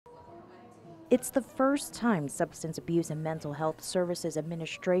It's the first time Substance Abuse and Mental Health Services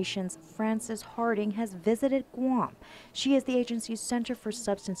Administration's Frances Harding has visited Guam. She is the agency's Center for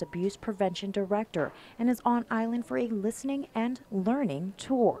Substance Abuse Prevention Director and is on island for a listening and learning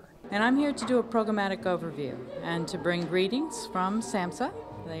tour. And I'm here to do a programmatic overview and to bring greetings from SAMHSA,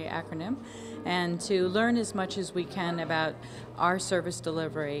 the acronym, and to learn as much as we can about our service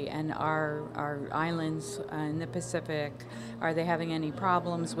delivery and our islands in the Pacific. Are they having any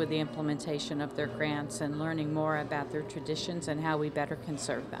problems with the implementation of their grants, and learning more about their traditions and how we better can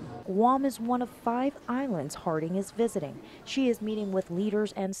serve them. Guam is one of 5 islands Harding is visiting. She is meeting with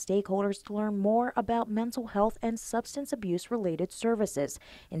leaders and stakeholders to learn more about mental health and substance abuse related services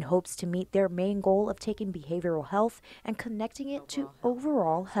in hopes to meet their main goal of taking behavioral health and connecting it to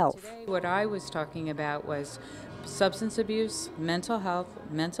overall health. Today, what I was talking about was substance abuse, mental health,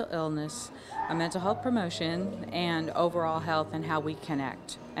 mental illness, mental health promotion, and overall health, and how we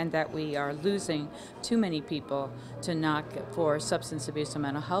connect, and that we are losing too many people to knock for substance abuse and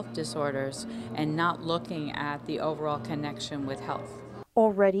mental health disorders and not looking at the overall connection with health.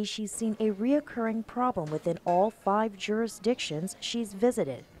 Already, she's seen a reoccurring problem within all 5 jurisdictions she's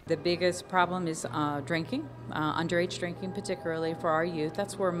visited. The biggest problem is drinking, underage drinking, particularly for our youth.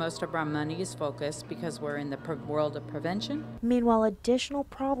 That's where most of our money is focused because we're in the world of prevention. Meanwhile, additional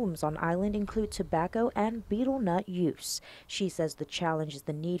problems on island include tobacco and betel nut use. She says the challenge is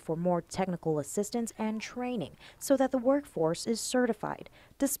the need for more technical assistance and training so that the workforce is certified.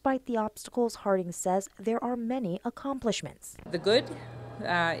 Despite the obstacles, Harding says there are many accomplishments. The good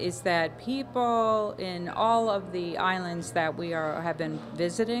is that people in all of the islands that we have been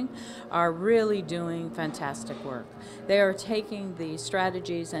visiting are really doing fantastic work. They are taking the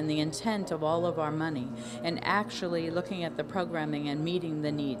strategies and the intent of all of our money and actually looking at the programming and meeting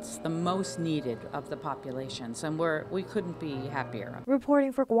the needs, the most needed of the populations, and we couldn't be happier.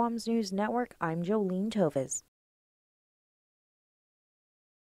 Reporting for Guam's News Network, I'm Jolene Tovis.